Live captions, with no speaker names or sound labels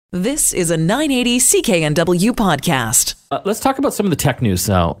This is a 980 CKNW podcast. Let's talk about some of the tech news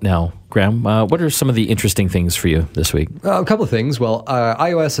now, Graham. What are some of the interesting things for you this week? A couple of things. Well,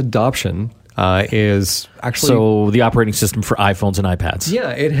 iOS adoption is actually... So the operating system for iPhones and iPads.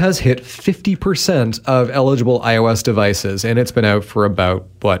 Yeah, it has hit 50% of eligible iOS devices, and it's been out for about,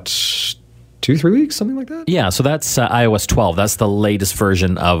 2-3 weeks, something like that? Yeah, so that's iOS 12. That's the latest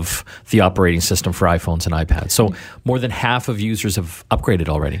version of the operating system for iPhones and iPads. So more than half of users have upgraded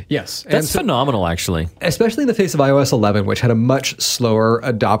already. Yes. That's phenomenal, actually. Especially in the face of iOS 11, which had a much slower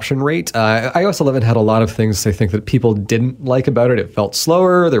adoption rate. iOS 11 had a lot of things, I think, that people didn't like about it. It felt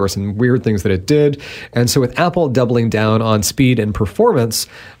slower. There were some weird things that it did. And so with Apple doubling down on speed and performance,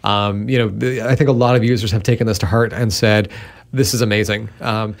 I think a lot of users have taken this to heart and said, this is amazing.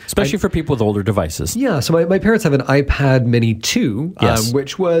 Especially for people with older devices. Yeah, so my parents have an iPad Mini 2, Yes.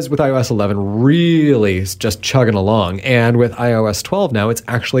 which was, with iOS 11, really just chugging along. And with iOS 12 now, it's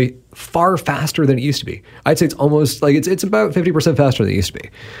actually far faster than it used to be. I'd say it's almost, it's about 50% faster than it used to be.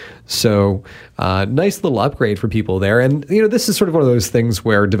 So nice little upgrade for people there. And, this is sort of one of those things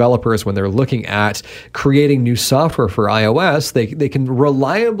where developers, when they're looking at creating new software for iOS, they can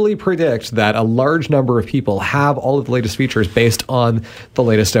reliably predict that a large number of people have all of the latest features based on the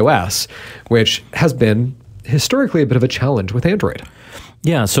latest OS, which has been historically a bit of a challenge with Android.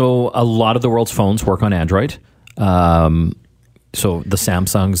 Yeah, so a lot of the world's phones work on Android. So the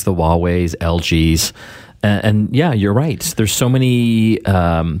Samsungs, the Huaweis, LGs. And yeah, you're right. There's so many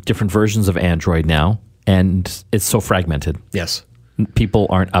different versions of Android now, and it's so fragmented. Yes. People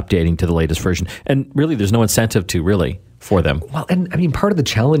aren't updating to the latest version. And really, there's no incentive to, really, for them. Well, and I mean, part of the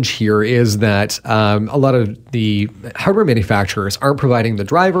challenge here is that a lot of the hardware manufacturers aren't providing the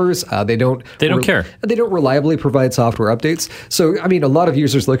drivers. They don't care. They don't reliably provide software updates. So, I mean, a lot of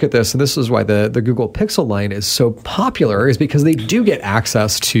users look at this, and this is why the Google Pixel line is so popular, is because they do get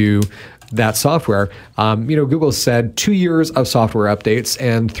access to that software. Google said 2 years of software updates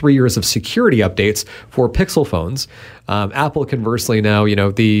and 3 years of security updates for Pixel phones. Apple, conversely, now,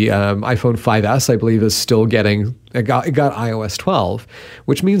 the iPhone 5S, I believe, is still getting, it got iOS 12,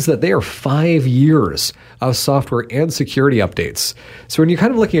 which means that they are 5 years of software and security updates. So when you're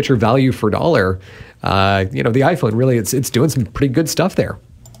kind of looking at your value for dollar, the iPhone really, it's doing some pretty good stuff there.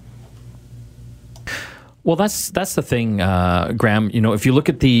 Well, that's the thing, Graham. If you look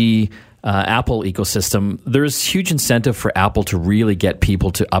at the Apple ecosystem, there's huge incentive for Apple to really get people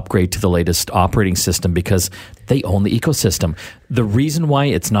to upgrade to the latest operating system because they own the ecosystem. The reason why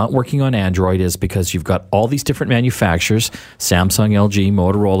it's not working on Android is because you've got all these different manufacturers, Samsung, LG,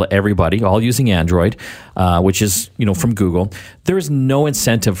 Motorola, everybody, all using Android, which is, from Google. There is no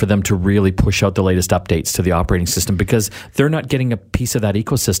incentive for them to really push out the latest updates to the operating system because they're not getting a piece of that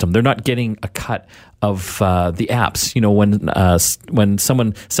ecosystem. They're not getting a cut of the apps. When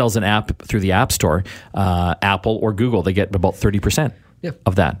someone sells an app through the App Store, Apple or Google, they get about 30%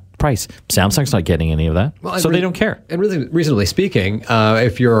 of that price. Samsung's not getting any of that, so they don't care. And really, reasonably speaking,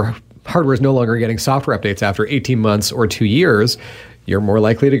 if your hardware is no longer getting software updates after 18 months or 2 years, you're more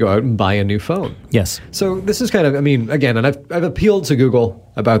likely to go out and buy a new phone. Yes. So this is kind of, again, and I've appealed to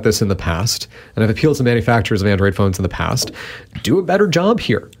Google about this in the past, and I've appealed to manufacturers of Android phones in the past. Do a better job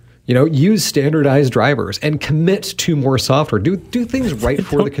here. Use standardized drivers and commit to more software. Do things right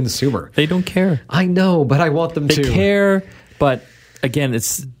for the consumer. They don't care. I know, but I want them to. They care, but again,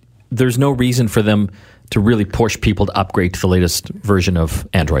 there's no reason for them to really push people to upgrade to the latest version of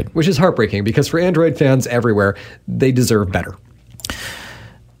Android. Which is heartbreaking because for Android fans everywhere, they deserve better.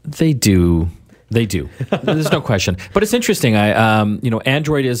 They do. There's no question. But it's interesting.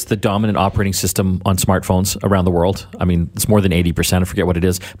 Android is the dominant operating system on smartphones around the world. It's more than 80%. I forget what it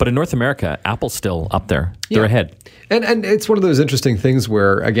is. But in North America, Apple's still up there. They're ahead. And it's one of those interesting things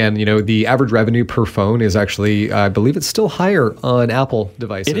where, again, the average revenue per phone is actually, I believe it's still higher on Apple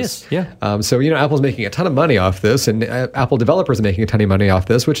devices. It is, yeah. So, Apple's making a ton of money off this, and Apple developers are making a ton of money off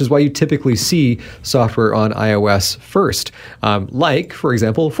this, which is why you typically see software on iOS first. Like, for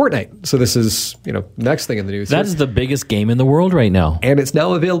example, Fortnite. So this is, next thing in the news. That's the biggest game in the world right now. And it's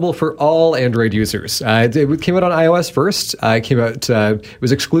now available for all Android users. It came out on iOS first. It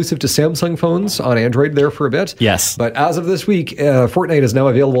was exclusive to Samsung phones on Android there for a bit. Yes. But as of this week, Fortnite is now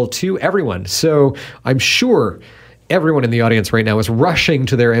available to everyone. So I'm sure everyone in the audience right now is rushing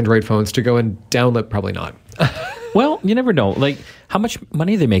to their Android phones to go and download. Probably not. Well, you never know. How much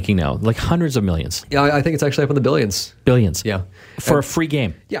money are they making now? Hundreds of millions. Yeah, I think it's actually up in the billions. Billions. Yeah. For a free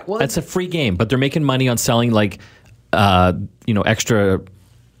game. Yeah. Well, that's a free game, but they're making money on selling extra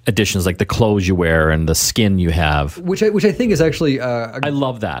editions, like the clothes you wear and the skin you have. Which I think is actually... I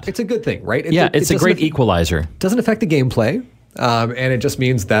love that. It's a good thing, right? It's a great equalizer. Doesn't affect the gameplay. And it just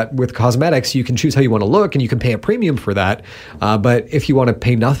means that with cosmetics, you can choose how you want to look and you can pay a premium for that. But if you want to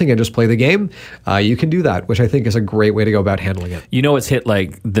pay nothing and just play the game, you can do that, which I think is a great way to go about handling it. You know, it's hit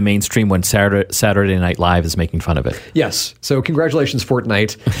like the mainstream when Saturday Night Live is making fun of it. Yes. So congratulations,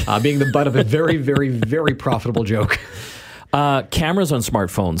 Fortnite, being the butt of a very, very, very profitable joke. Cameras on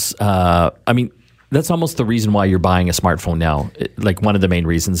smartphones. I mean, that's almost the reason why you're buying a smartphone now. Like one of the main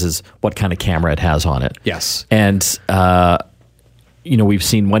reasons is what kind of camera it has on it. Yes. And, we've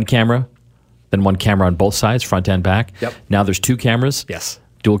seen one camera, then one camera on both sides, front and back. Yep. Now there's two cameras. Yes.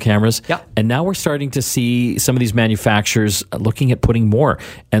 Dual cameras. Yeah. And now we're starting to see some of these manufacturers looking at putting more.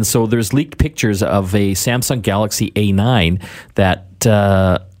 And so there's leaked pictures of a Samsung Galaxy A9 that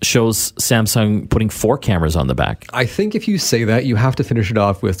shows Samsung putting 4 cameras on the back. I think if you say that, you have to finish it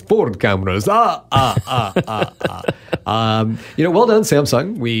off with 4 cameras. Well done,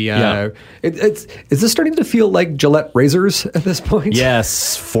 Samsung. Is this starting to feel like Gillette razors at this point?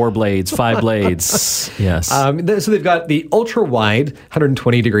 Yes, 4 blades, 5 blades. Yes. So they've got the ultra wide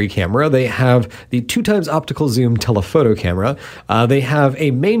 120-degree camera. They have the 2x optical zoom telephoto camera. They have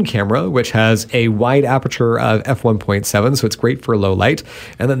a main camera, which has a wide aperture of f1.7, so it's great for low light.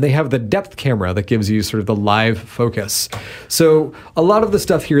 And then they have the depth camera that gives you sort of the live focus. So a lot of the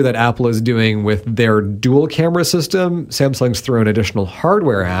stuff here that Apple is doing with their dual camera system, Samsung's thrown additional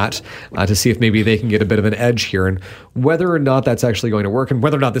hardware at to see if maybe they can get a bit of an edge here. And whether or not that's actually going to work and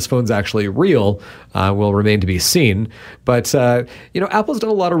whether or not this phone's actually real will remain to be seen. But, Apple's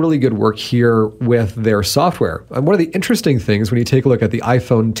done a lot of really good work here with their software. And one of the interesting things when you take a look at the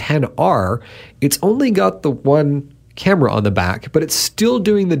iPhone XR, it's only got the one camera on the back, but it's still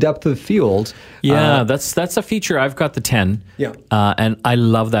doing the depth of field. Yeah, that's a feature. I've got the 10. Yeah. And I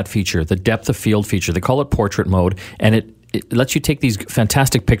love that feature, the depth of field feature. They call it portrait mode, and it lets you take these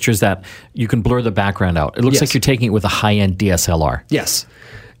fantastic pictures that you can blur the background out. It looks like you're taking it with a high-end DSLR. Yes.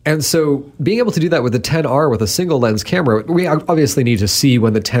 And so being able to do that with the XR with a single lens camera, we obviously need to see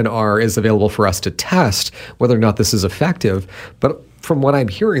when the XR is available for us to test whether or not this is effective. But from what I'm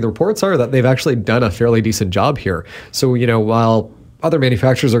hearing, the reports are that they've actually done a fairly decent job here. So, while other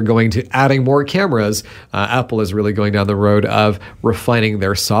manufacturers are going to adding more cameras, Apple is really going down the road of refining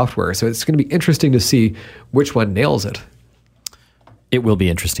their software. So it's going to be interesting to see which one nails it. It will be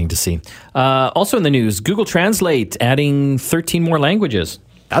interesting to see. Also in the news, Google Translate adding 13 more languages.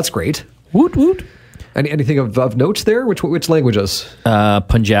 That's great. Woot woot. Anything of note there? Which languages?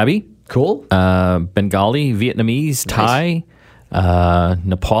 Punjabi. Cool. Bengali, Vietnamese, Thai,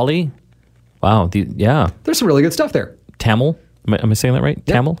 Nepali. Wow. There's some really good stuff there. Tamil. Am I saying that right?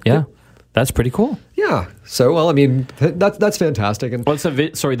 Yeah. Tamil? Yeah. That's pretty cool. Yeah. So, that's fantastic. And it's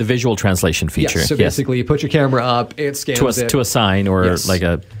the visual translation feature. Yes, so basically you put your camera up, it scans to a sign or like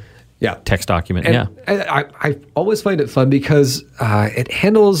a text document. And I always find it fun because it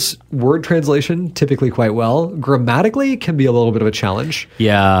handles word translation typically quite well. Grammatically, it can be a little bit of a challenge.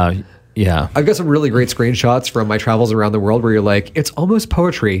 Yeah. Yeah. I've got some really great screenshots from my travels around the world where you're like, it's almost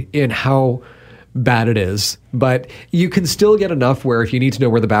poetry in how bad it is, but you can still get enough where if you need to know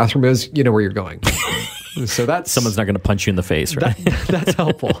where the bathroom is, you know where you're going. So someone's not going to punch you in the face, right? That's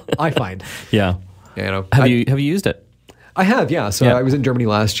helpful, I find. Yeah. Have you used it? I have, yeah. So I was in Germany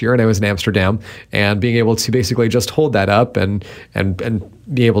last year and I was in Amsterdam, and being able to basically just hold that up and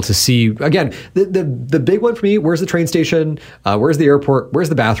be able to see, again, the big one for me, where's the train station? Where's the airport? Where's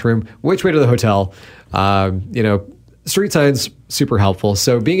the bathroom? Which way to the hotel? Street signs, super helpful.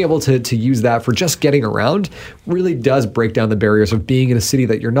 So being able to use that for just getting around really does break down the barriers of being in a city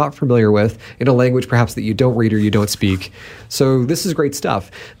that you're not familiar with, in a language perhaps that you don't read or you don't speak. So this is great stuff.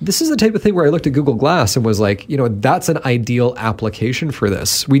 This is the type of thing where I looked at Google Glass and was like, that's an ideal application for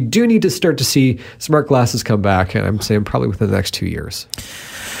this. We do need to start to see smart glasses come back, and I'm saying probably within the next 2 years.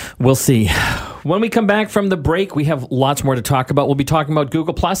 We'll see. When we come back from the break, we have lots more to talk about. We'll be talking about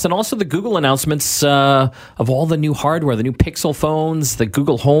Google Plus and also the Google announcements of all the new hardware, the new Pixel phones, the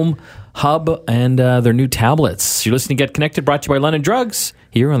Google Home Hub, and their new tablets. You're listening to Get Connected, brought to you by London Drugs,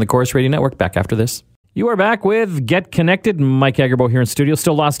 here on the Corus Radio Network. Back after this. You are back with Get Connected. Mike Agerbo here in studio.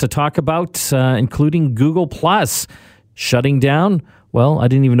 Still lots to talk about, including Google Plus shutting down. Well, I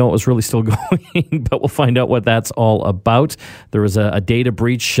didn't even know it was really still going, but we'll find out what that's all about. There was a data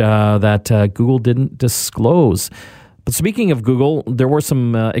breach that Google didn't disclose. But speaking of Google, there were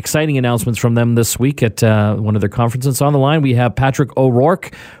some exciting announcements from them this week at one of their conferences. On the line, we have Patrick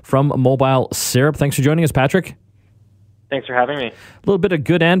O'Rourke from Mobile Syrup. Thanks for joining us, Patrick. Thanks for having me. A little bit of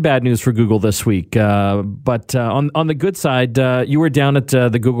good and bad news for Google this week. But on the good side, you were down at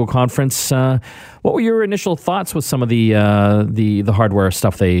the Google conference. What were your initial thoughts with some of the hardware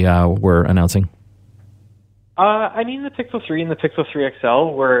stuff they were announcing? I mean, the Pixel 3 and the Pixel 3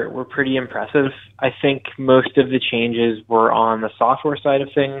 XL were pretty impressive. I think most of the changes were on the software side of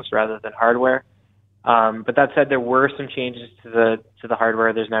things rather than hardware. But that said, there were some changes to the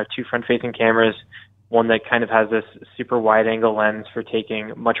hardware. There's now two front-facing cameras, one that kind of has this super wide-angle lens for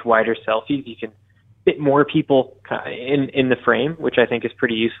taking much wider selfies. You can fit more people in the frame, which I think is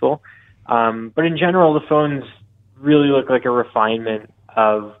pretty useful. But in general, the phones really look like a refinement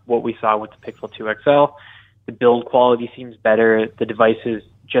of what we saw with the Pixel 2 XL. The build quality seems better. The devices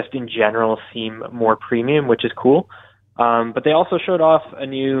just in general seem more premium, which is cool. But they also showed off a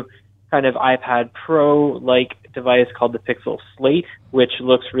new kind of iPad Pro-like device called the Pixel Slate, which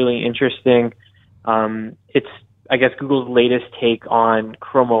looks really interesting. It's, I guess, Google's latest take on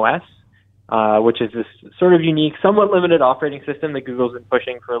Chrome OS, which is this sort of unique, somewhat limited operating system that Google's been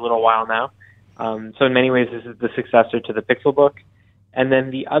pushing for a little while now. So in many ways, this is the successor to the Pixelbook. And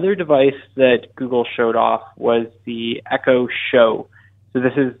then the other device that Google showed off was the Echo Show. So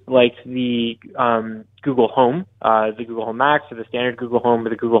this is like the Google Home, the Google Home Max, or the standard Google Home, or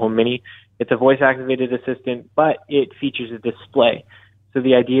the Google Home Mini. It's a voice-activated assistant, but it features a display. So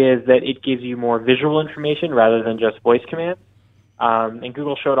the idea is that it gives you more visual information rather than just voice commands. And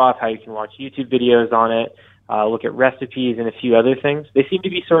Google showed off how you can watch YouTube videos on it, look at recipes, and a few other things. They seem to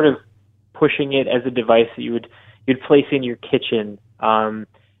be sort of pushing it as a device that you'd place in your kitchen, and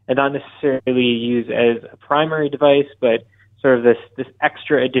not necessarily use as a primary device, but sort of this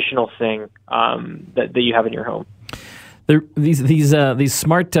extra additional thing that you have in your home. These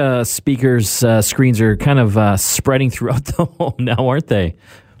smart speakers screens are kind of spreading throughout the home now, aren't they?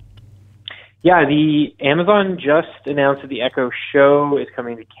 Yeah, the Amazon just announced that the Echo Show is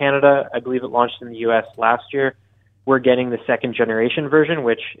coming to Canada. I believe it launched in the U.S. last year. We're getting the second generation version,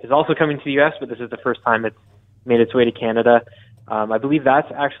 which is also coming to the U.S., but this is the first time it's made its way to Canada. I believe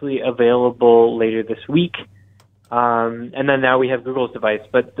that's actually available later this week. And then now we have Google's device.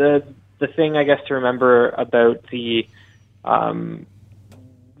 But the thing, I guess, to remember about the Home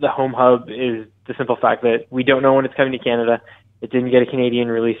Hub is the simple fact that we don't know when it's coming to Canada. It didn't get a Canadian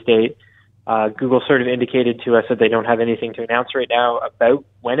release date. Google sort of indicated to us that they don't have anything to announce right now about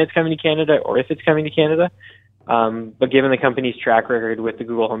when it's coming to Canada or if it's coming to Canada. But given the company's track record with the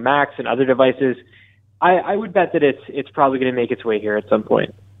Google Home Max and other devices, I would bet that it's probably going to make its way here at some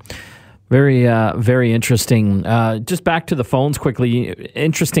point. Very, very interesting. Just back to the phones quickly.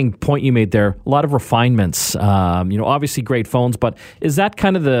 Interesting point you made there. A lot of refinements. Obviously great phones, but is that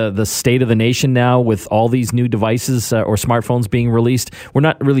kind of the state of the nation now with all these new devices or smartphones being released? We're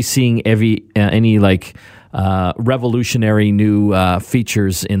not really seeing any revolutionary new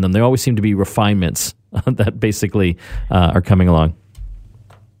features in them. They always seem to be refinements that basically are coming along.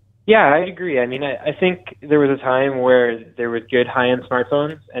 Yeah, I agree. I mean, I think there was a time where there was good high-end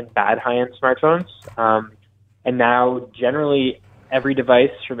smartphones and bad high-end smartphones. And now, generally, every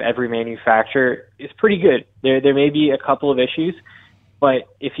device from every manufacturer is pretty good. There may be a couple of issues, but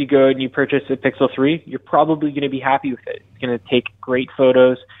if you go and you purchase a Pixel 3, you're probably going to be happy with it. It's going to take great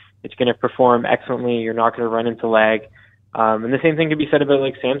photos. It's going to perform excellently. You're not going to run into lag. And the same thing can be said about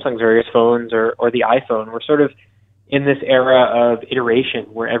like Samsung's various phones or the iPhone. We're sort of in this era of iteration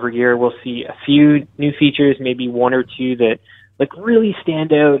where every year we'll see a few new features, maybe one or two that like really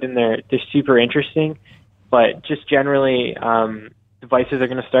stand out and they're super interesting. But just generally, devices are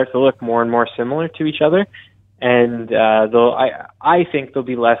going to start to look more and more similar to each other. And I think there'll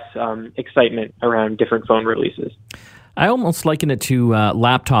be less excitement around different phone releases. I almost liken it to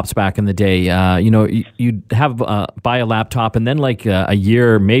laptops back in the day. You'd have buy a laptop, and then like a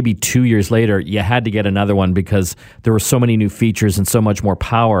year, maybe 2 years later, you had to get another one because there were so many new features and so much more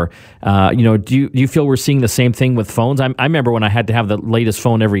power. Do you feel we're seeing the same thing with phones? I remember when I had to have the latest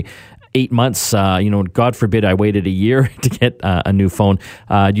phone every 8 months. God forbid I waited a year to get a new phone.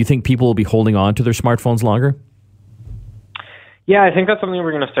 Do you think people will be holding on to their smartphones longer? Yeah, I think that's something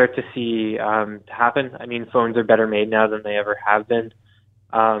we're going to start to see happen. I mean, phones are better made now than they ever have been.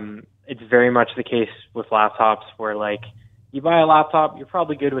 It's very much the case with laptops where, like, you buy a laptop, you're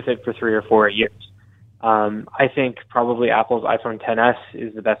probably good with it for 3 or 4 years. I think probably Apple's iPhone XS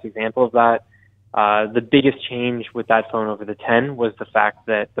is the best example of that. The biggest change with that phone over the 10 was the fact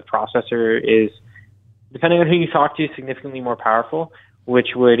that the processor is, depending on who you talk to, significantly more powerful, which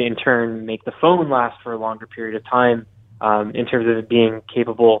would in turn make the phone last for a longer period of time. In terms of it being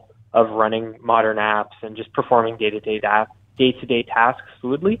capable of running modern apps and just performing day-to-day tasks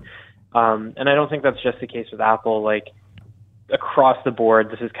fluidly. And I don't think that's just the case with Apple. Like, across the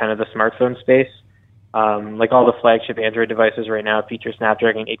board, this is kind of the smartphone space. Like all the flagship Android devices right now feature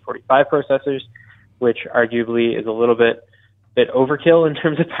Snapdragon 845 processors, which arguably is a little bit overkill in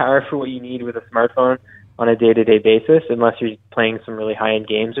terms of power for what you need with a smartphone. on a day-to-day basis, unless you're playing some really high-end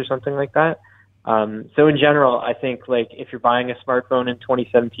games or something like that. So in general, I think like if you're buying a smartphone in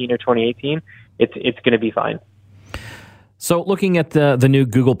 2017 or 2018, it's going to be fine. So looking at the new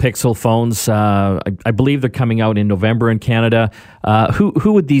Google Pixel phones, I believe they're coming out in November in Canada.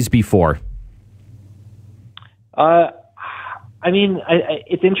 Who would these be for?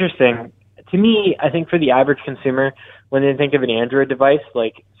 It's interesting. To me, I think for the average consumer, when they think of an Android device,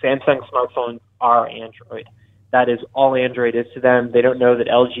 like Samsung smartphones are Android. That is all Android is to them. They don't know that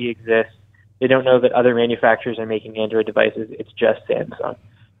LG exists. They don't know that other manufacturers are making Android devices. It's just Samsung.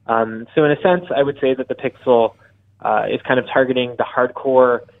 So in a sense, I would say that the Pixel is kind of targeting the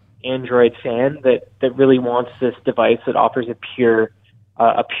hardcore Android fan that really wants this device that offers a pure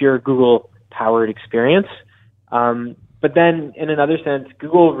Google-powered experience. But then, in another sense,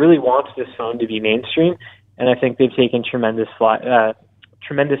 Google really wants this phone to be mainstream, and I think they've taken tremendous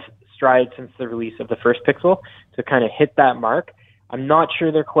strides since the release of the first Pixel to kind of hit that mark. I'm not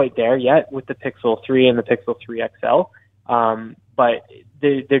sure they're quite there yet with the Pixel 3 and the Pixel 3 XL, but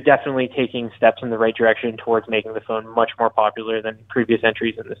they're definitely taking steps in the right direction towards making the phone much more popular than previous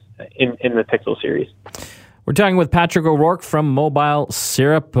entries in the Pixel series. We're talking with Patrick O'Rourke from Mobile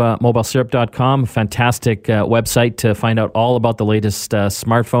Syrup, mobilesyrup.com, fantastic website to find out all about the latest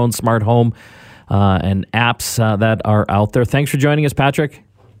smartphone, smart home, and apps that are out there. Thanks for joining us, Patrick.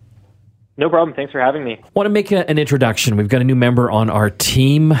 No problem. Thanks for having me. Want to make an introduction. We've got a new member on our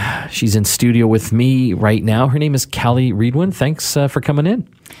team. She's in studio with me right now. Her name is Callie Reedwin. Thanks for coming in.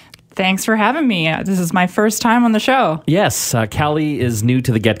 Thanks for having me. This is my first time on the show. Yes, Callie is new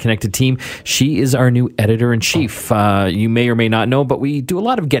to the Get Connected team. She is our new editor-in-chief. You may or may not know, but we do a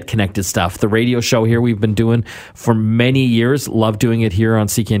lot of Get Connected stuff. The radio show here we've been doing for many years. Love doing it here on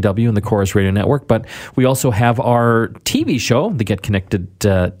CKNW and the Chorus Radio Network. But we also have our TV show, the Get Connected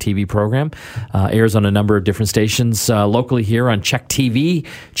TV program. Airs on a number of different stations locally here on Check TV,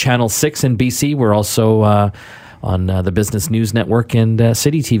 Channel 6 in BC. We're also on the Business News Network and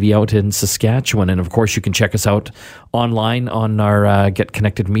City TV out in Saskatchewan. And, of course, you can check us out online on our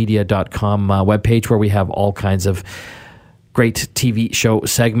getconnectedmedia.com webpage where we have all kinds of great TV show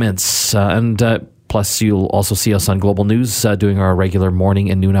segments. Plus, you'll also see us on Global News doing our regular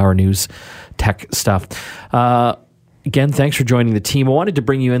morning and noon hour news tech stuff. Again, thanks for joining the team. I wanted to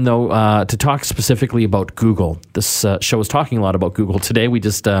bring you in, though, to talk specifically about Google. This show is talking a lot about Google today. We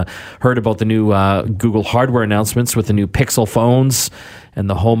just heard about the new Google hardware announcements with the new Pixel phones and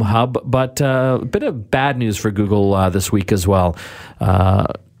the Home Hub, but a bit of bad news for Google this week as well.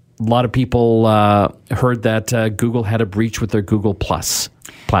 A lot of people heard that Google had a breach with their Google Plus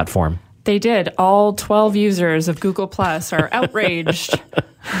platform. They did. All 12 users of Google Plus are outraged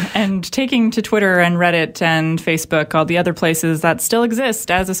and taking to Twitter and Reddit and Facebook, all the other places that still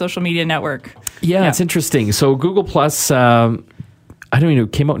exist as a social media network. Yeah. It's interesting. So Google Plus, I don't know,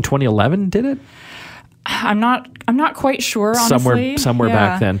 came out in 2011, did it? I'm not quite sure, honestly. Somewhere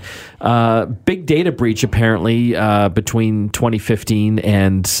back then. Big data breach, apparently, between 2015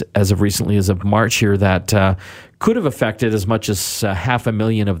 and as of recently as of March here, that could have affected as much as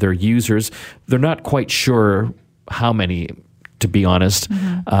 500,000 of their users. They're not quite sure how many, to be honest.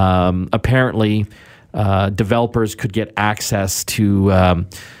 Mm-hmm. Apparently, developers could get access to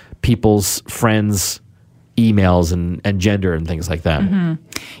people's friends' emails and gender and things like that. Mm-hmm.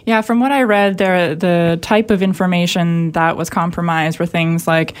 Yeah, from what I read, the type of information that was compromised were things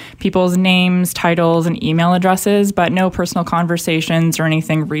like people's names, titles, and email addresses, but no personal conversations or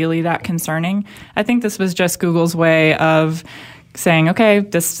anything really that concerning. I think this was just Google's way of saying, okay,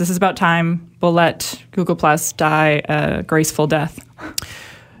 this is about time. We'll let Google Plus die a graceful death.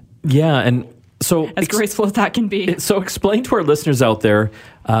 Yeah, and so as graceful as that can be. So explain to our listeners out there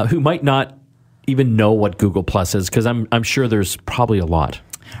who might not even know what Google Plus is, because I'm sure there's probably a lot.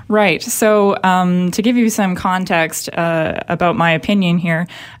 Right. So to give you some context about my opinion here,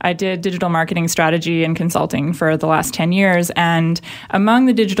 I did digital marketing strategy and consulting for the last 10 years. And among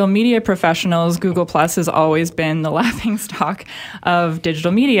the digital media professionals, Google Plus has always been the laughingstock of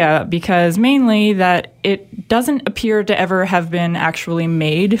digital media, because mainly that it doesn't appear to ever have been actually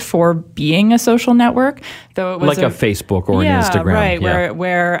made for being a social network, though it was like a Facebook or an Instagram. Right,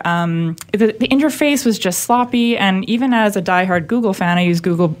 where the interface was just sloppy. And even as a diehard Google fan, I use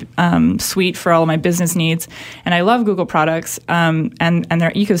Google Suite for all of my business needs, and I love Google products and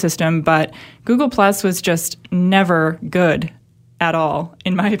their ecosystem, but Google Plus was just never good at all,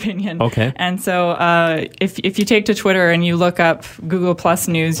 in my opinion. Okay. And so if you take to Twitter and you look up Google Plus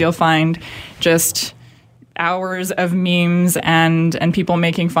news, you'll find just hours of memes and people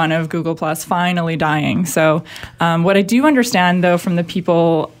making fun of Google Plus finally dying. So what I do understand, though, from the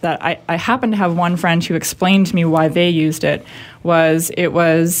people that I happen to have one friend who explained to me why they used it was it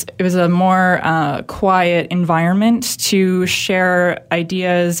was a more quiet environment to share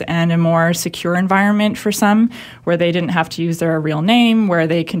ideas and a more secure environment for some, where they didn't have to use their real name, where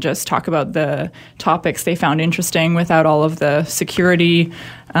they can just talk about the topics they found interesting without all of the security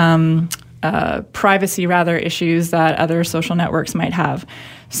privacy rather issues that other social networks might have.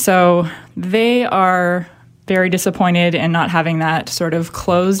 So they are very disappointed in not having that sort of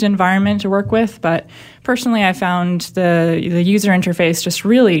closed environment to work with. But personally, I found the user interface just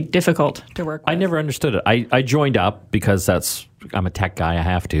really difficult to work with. I never understood it. I joined up because I'm a tech guy. I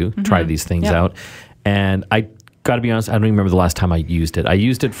have to try these things out. And I got to be honest, I don't even remember the last time I used it. I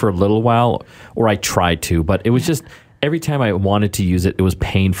used it for a little while, or I tried to, but it was just every time I wanted to use it, it was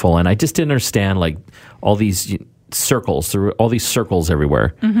painful. And I just didn't understand like all these circles. There were all these circles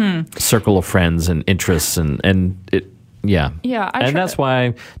everywhere. Circle of friends and interests and it. Yeah. And that's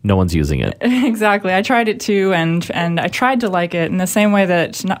why no one's using it. Exactly. I tried it too, and I tried to like it in the same way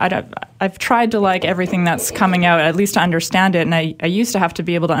that I've tried to like everything that's coming out, at least to understand it. And I used to have to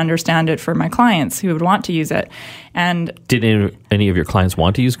be able to understand it for my clients who would want to use it. And did any of your clients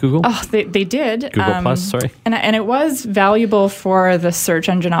want to use Google? Oh, they did. Google Plus, sorry. And it was valuable for the search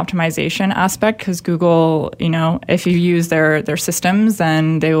engine optimization aspect, because Google, if you use their systems,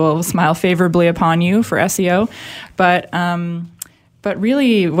 then they will smile favorably upon you for SEO. But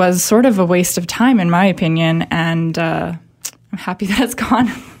really was sort of a waste of time, in my opinion, and I'm happy that it's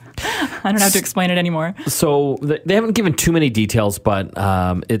gone. I don't have to explain it anymore. So they haven't given too many details, but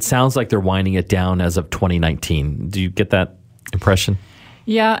it sounds like they're winding it down as of 2019. Do you get that impression?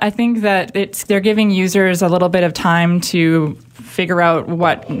 Yeah, I think that they're giving users a little bit of time to figure out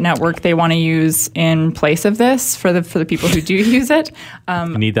what network they want to use in place of this for the people who do use it.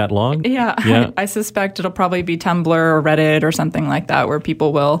 You need that long? Yeah. I suspect it'll probably be Tumblr or Reddit or something like that, where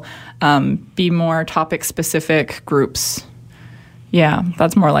people will be more topic-specific groups. Yeah,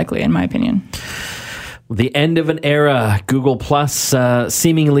 that's more likely, in my opinion. The end of an era, Google Plus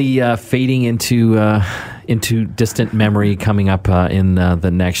seemingly fading into distant memory coming up in the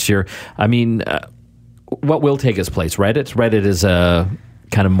next year. I mean, what will take its place? Reddit? Reddit is a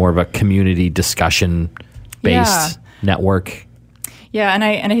kind of more of a community discussion-based network. Yeah, and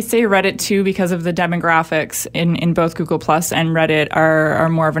I say Reddit too because of the demographics in both Google Plus and Reddit are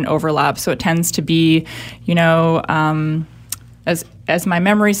more of an overlap. So it tends to be, as my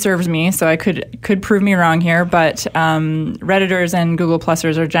memory serves me, so I could prove me wrong here, but Redditors and Google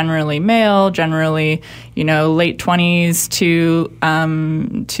Plusers are generally male, generally late 20s to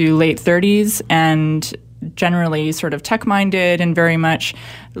late 30s, and generally sort of tech-minded, and very much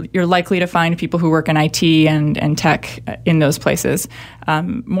you're likely to find people who work in IT and tech in those places,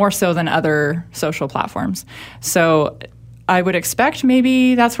 more so than other social platforms. So I would expect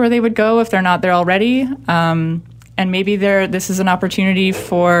maybe that's where they would go if they're not there already. And maybe this is an opportunity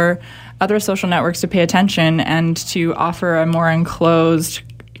for other social networks to pay attention and to offer a more enclosed,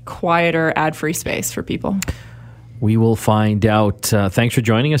 quieter, ad-free space for people. We will find out. Thanks for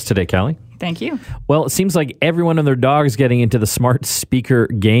joining us today, Callie. Thank you. Well, it seems like everyone and their dog is getting into the smart speaker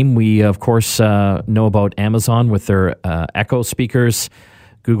game. We, of course, know about Amazon with their Echo speakers,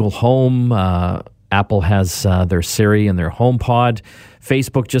 Google Home, Apple has their Siri and their HomePod.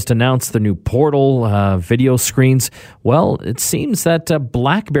 Facebook just announced the new Portal video screens. Well, it seems that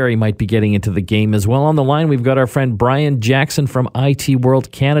BlackBerry might be getting into the game as well. On the line, we've got our friend Brian Jackson from IT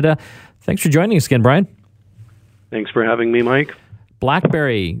World Canada. Thanks for joining us again, Brian. Thanks for having me, Mike.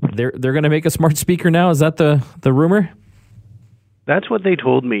 BlackBerry, they're going to make a smart speaker now. Is that the rumor? That's what they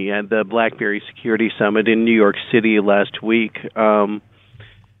told me at the BlackBerry Security Summit in New York City last week.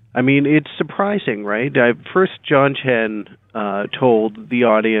 I mean, it's surprising, right? First, John Chen told the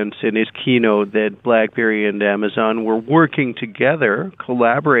audience in his keynote that BlackBerry and Amazon were working together,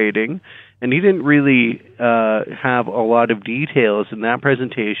 collaborating, and he didn't really have a lot of details in that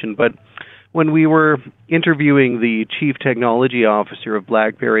presentation. But when we were interviewing the Chief Technology Officer of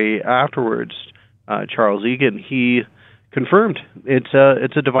BlackBerry afterwards, Charles Egan, he confirmed it's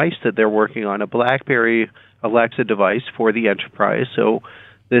a device that they're working on, a BlackBerry Alexa device for the enterprise. So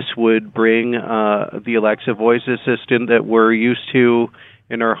this would bring the Alexa voice assistant that we're used to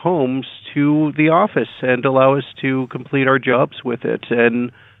in our homes to the office and allow us to complete our jobs with it.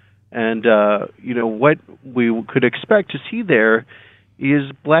 And what we could expect to see there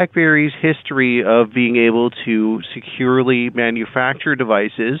is BlackBerry's history of being able to securely manufacture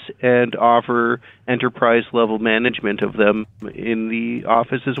devices and offer enterprise-level management of them in the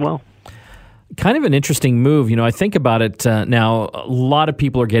office as well. kind of an interesting move. You know, I think about it now. A lot of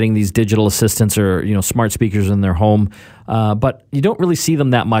people are getting these digital assistants or smart speakers in their home, but you don't really see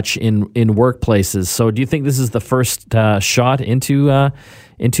them that much in workplaces. So, do you think this is the first shot into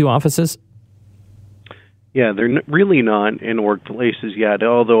offices? Yeah, they're really not in workplaces yet.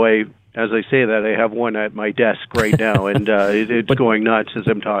 Although as I say that, I have one at my desk right now, and it's going nuts as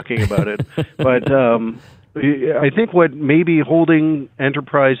I'm talking about it. But I think what may be holding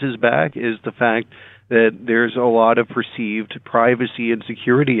enterprises back is the fact that there's a lot of perceived privacy and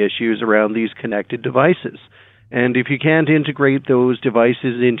security issues around these connected devices. And if you can't integrate those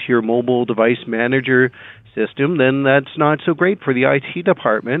devices into your mobile device manager system, then that's not so great for the IT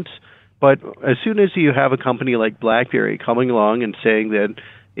department. But as soon as you have a company like BlackBerry coming along and saying that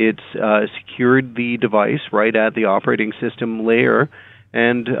it's secured the device right at the operating system layer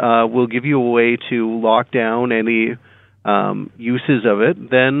and will give you a way to lock down any uses of it,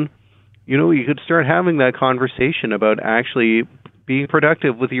 then you could start having that conversation about actually being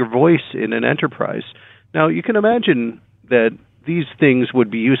productive with your voice in an enterprise. Now, you can imagine that these things would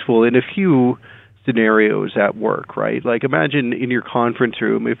be useful in a few scenarios at work, right? Like imagine in your conference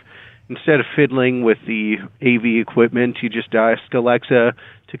room, if instead of fiddling with the AV equipment, you just ask Alexa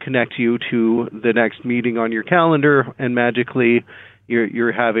to connect you to the next meeting on your calendar, and magically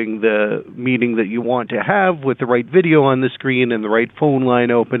you're having the meeting that you want to have with the right video on the screen and the right phone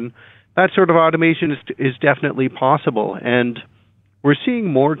line open. That sort of automation is definitely possible. And we're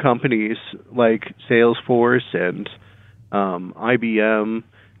seeing more companies like Salesforce and IBM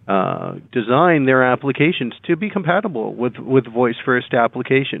design their applications to be compatible with voice-first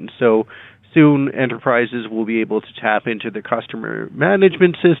applications. So soon enterprises will be able to tap into the customer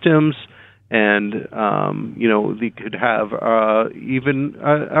management systems, and they could have even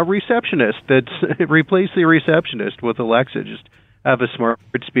a receptionist that's replace the receptionist with Alexa. Just have a smart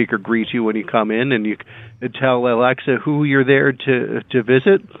speaker greet you when you come in, and you tell Alexa who you're there to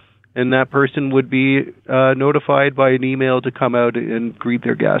visit, and that person would be notified by an email to come out and greet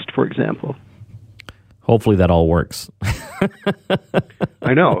their guest, for example. Hopefully that all works.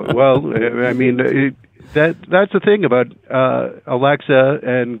 I know. Well, I mean, that's the thing about Alexa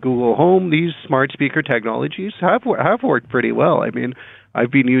and Google Home. These smart speaker technologies have worked pretty well. I mean, I've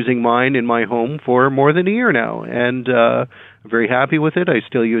been using mine in my home for more than a year now, and I'm very happy with it. I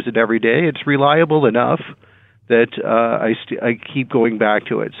still use it every day. It's reliable enough that I keep going back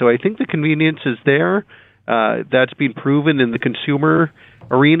to it. So I think the convenience is there. That's been proven in the consumer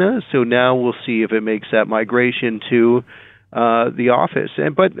arena. So now we'll see if it makes that migration to the office.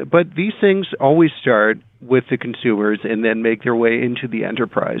 But these things always start with the consumers and then make their way into the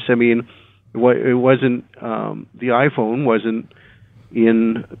enterprise. I mean, it wasn't the iPhone wasn't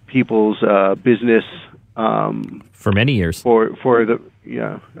in people's business for many years.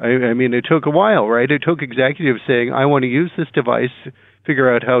 I mean, it took a while, right? It took executives saying, "I want to use this device,"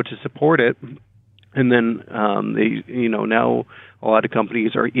 figure out how to support it, and then now a lot of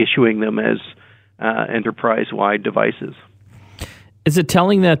companies are issuing them as enterprise-wide devices. Is it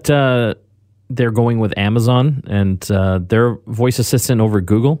telling that they're going with Amazon and their voice assistant over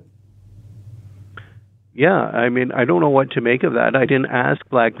Google? Yeah, I mean, I don't know what to make of that. I didn't ask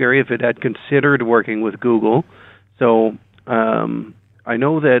BlackBerry if it had considered working with Google. So I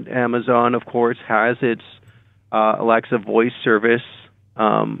know that Amazon, of course, has its Alexa voice service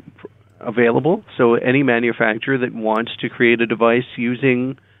available. So any manufacturer that wants to create a device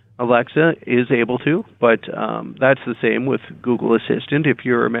using Alexa is able to, but that's the same with Google Assistant. If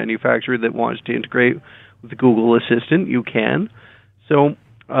you're a manufacturer that wants to integrate with Google Assistant, you can. So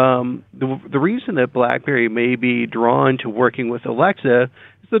the reason that BlackBerry may be drawn to working with Alexa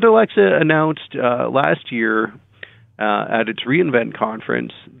is that Alexa announced last year at its reInvent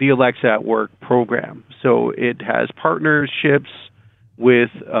conference the Alexa at Work program. So it has partnerships with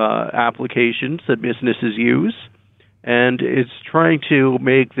applications that businesses use, and it's trying to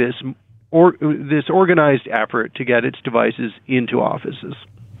make this organized effort to get its devices into offices.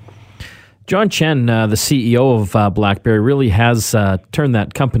 John Chen, the CEO of BlackBerry, really has turned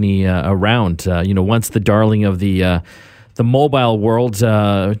that company around. Once the darling of the mobile world,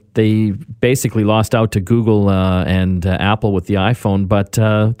 they basically lost out to Google and Apple with the iPhone, but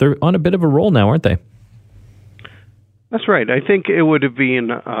they're on a bit of a roll now, aren't they? That's right. I think it would have been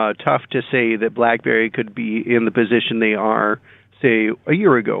tough to say that BlackBerry could be in the position they are, say, a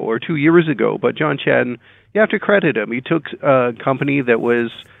year ago or 2 years ago. But John Chen, you have to credit him. He took a company that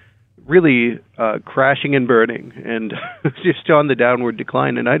was really crashing and burning and just on the downward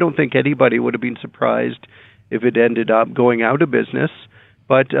decline. And I don't think anybody would have been surprised if it ended up going out of business.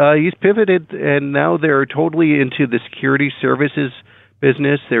 But he's pivoted, and now they're totally into the security services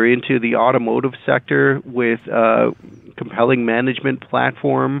business. They're into the automotive sector with a compelling management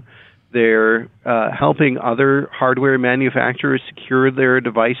platform. They're helping other hardware manufacturers secure their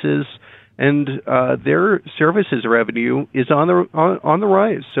devices, and their services revenue is on the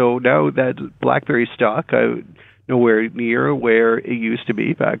rise. So now that BlackBerry stock, nowhere near where it used to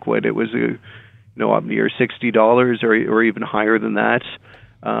be back when it was up near $60 or even higher than that.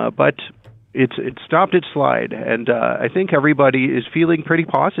 But it's stopped its slide, and I think everybody is feeling pretty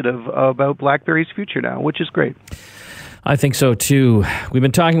positive about BlackBerry's future now, which is great. I think so too. We've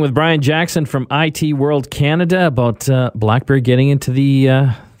been talking with Brian Jackson from IT World Canada about BlackBerry getting into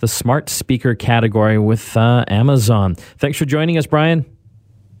the smart speaker category with Amazon. Thanks for joining us, Brian.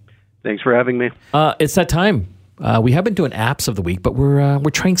 Thanks for having me. It's that time. We have been doing apps of the week, but we're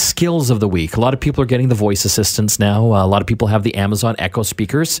trying skills of the week. A lot of people are getting the voice assistants now. A lot of people have the Amazon Echo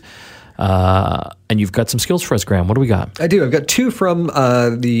speakers. And you've got some skills for us, Graham. What do we got? I do. I've got two from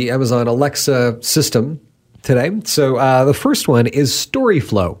the Amazon Alexa system today. So the first one is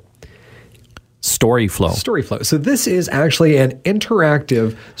StoryFlow. StoryFlow. So this is actually an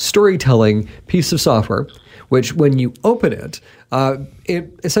interactive storytelling piece of software, which when you open it,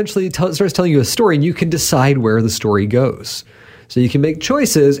 it essentially starts telling you a story, and you can decide where the story goes. So you can make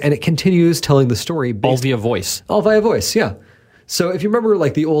choices, and it continues telling the story. All via voice. All via voice, yeah. So if you remember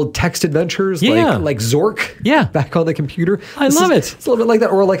like the old text adventures, like Zork back on the computer. I love it. It's a little bit like that,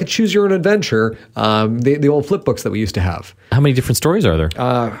 or like a choose your own adventure, the old flip books that we used to have. How many different stories are there?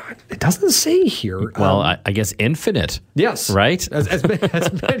 It doesn't say here. Well, I guess infinite. Yes. Right? As many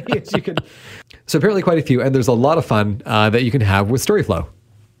as you can. So apparently quite a few, and there's a lot of fun that you can have with StoryFlow.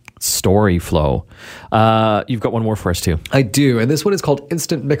 You've got one more for us too. I do, and this one is called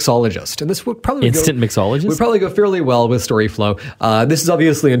Instant Mixologist, and this would probably Mixologist would probably go fairly well with StoryFlow. This is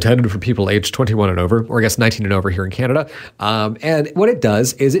obviously intended for people aged 21 and over, or I guess 19 and over here in Canada. And what it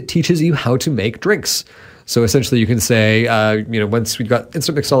does is it teaches you how to make drinks. So essentially, you can say, once we've got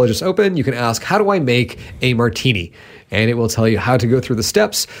Instant Mixologist open, you can ask, how do I make a martini? And it will tell you how to go through the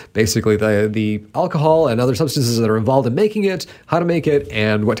steps, basically the alcohol and other substances that are involved in making it, how to make it,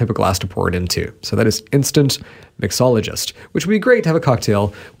 and what type of glass to pour it into. So that is Instant Mixologist, which would be great to have a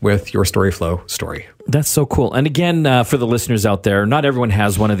cocktail with your StoryFlow story. That's so cool. And again, for the listeners out there, not everyone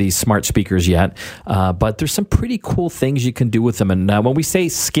has one of these smart speakers yet, but there's some pretty cool things you can do with them. And when we say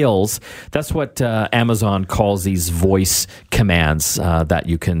skills, that's what Amazon calls these voice commands that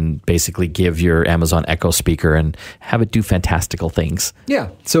you can basically give your Amazon Echo speaker and have it do fantastical things. Yeah.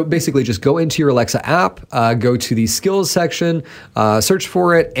 So basically just go into your Alexa app, go to the skills section, search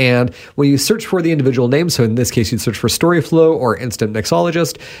for it. And when you search for the individual name, so in this case, you'd search for StoryFlow or Instant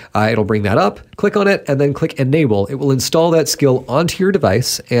Mixologist, it'll bring that up. Click on it and then click Enable. It will install that skill onto your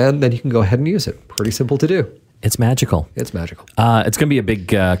device, and then you can go ahead and use it. Pretty simple to do. It's magical. It's magical. It's going to be a big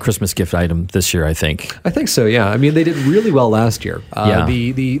Christmas gift item this year, I think. I think so, yeah. I mean, they did really well last year. Yeah.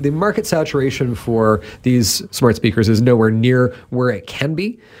 The market saturation for these smart speakers is nowhere near where it can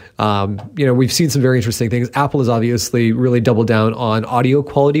be. We've seen some very interesting things. Apple has obviously really doubled down on audio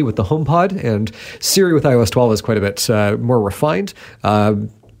quality with the HomePod, and Siri with iOS 12 is quite a bit more refined.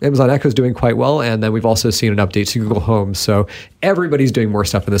 Amazon Echo is doing quite well, and then we've also seen an update to Google Home. So everybody's doing more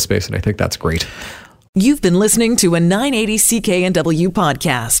stuff in this space, and I think that's great. You've been listening to a 980 CKNW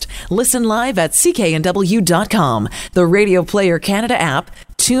podcast. Listen live at cknw.com, the Radio Player Canada app,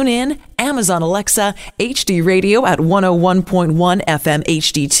 tune in, Amazon Alexa, HD Radio at 101.1 FM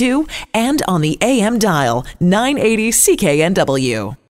HD2, and on the AM dial, 980 CKNW.